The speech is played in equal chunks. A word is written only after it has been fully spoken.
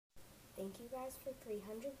thank you guys for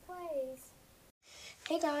 300 plays.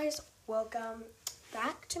 Hey guys, welcome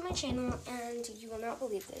back to my channel, and you will not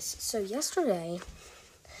believe this. So yesterday,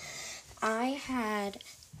 I had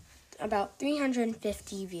about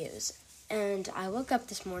 350 views, and I woke up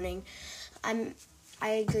this morning. I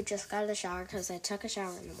just got out of the shower because I took a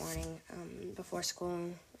shower in the morning before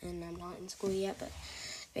school, and I'm not in school yet, but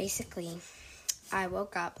basically, I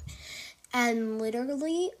woke up, and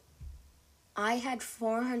literally, I had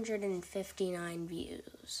 459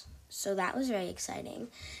 views. So that was very exciting.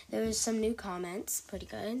 There was some new comments, pretty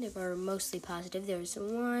good. They were mostly positive. There was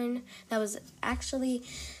one that was actually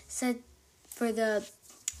said for the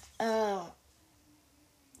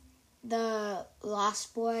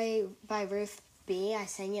Lost Boy by Ruth B. I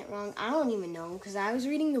sang it wrong. I don't even know because I was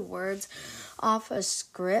reading the words off a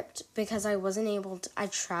script because I wasn't able to. I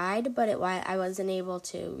tried, but I wasn't able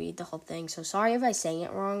to read the whole thing. So sorry if I sang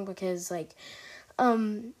it wrong because I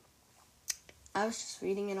was just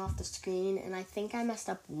reading it off the screen, and I think I messed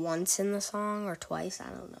up once in the song, or twice, I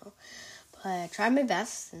don't know. But I tried my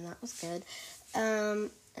best, and that was good. And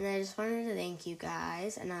I just wanted to thank you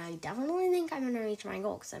guys, and I definitely think I'm going to reach my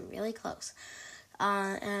goal, because I'm really close.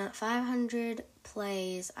 At 500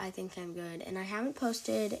 plays, I think I'm good, and I haven't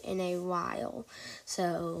posted in a while,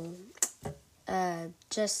 so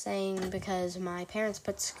just saying, because my parents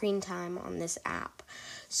put screen time on this app,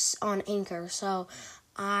 on Anchor, so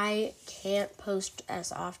I can't post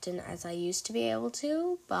as often as I used to be able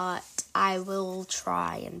to, but I will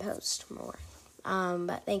try and post more.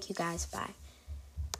 But thank you guys. Bye.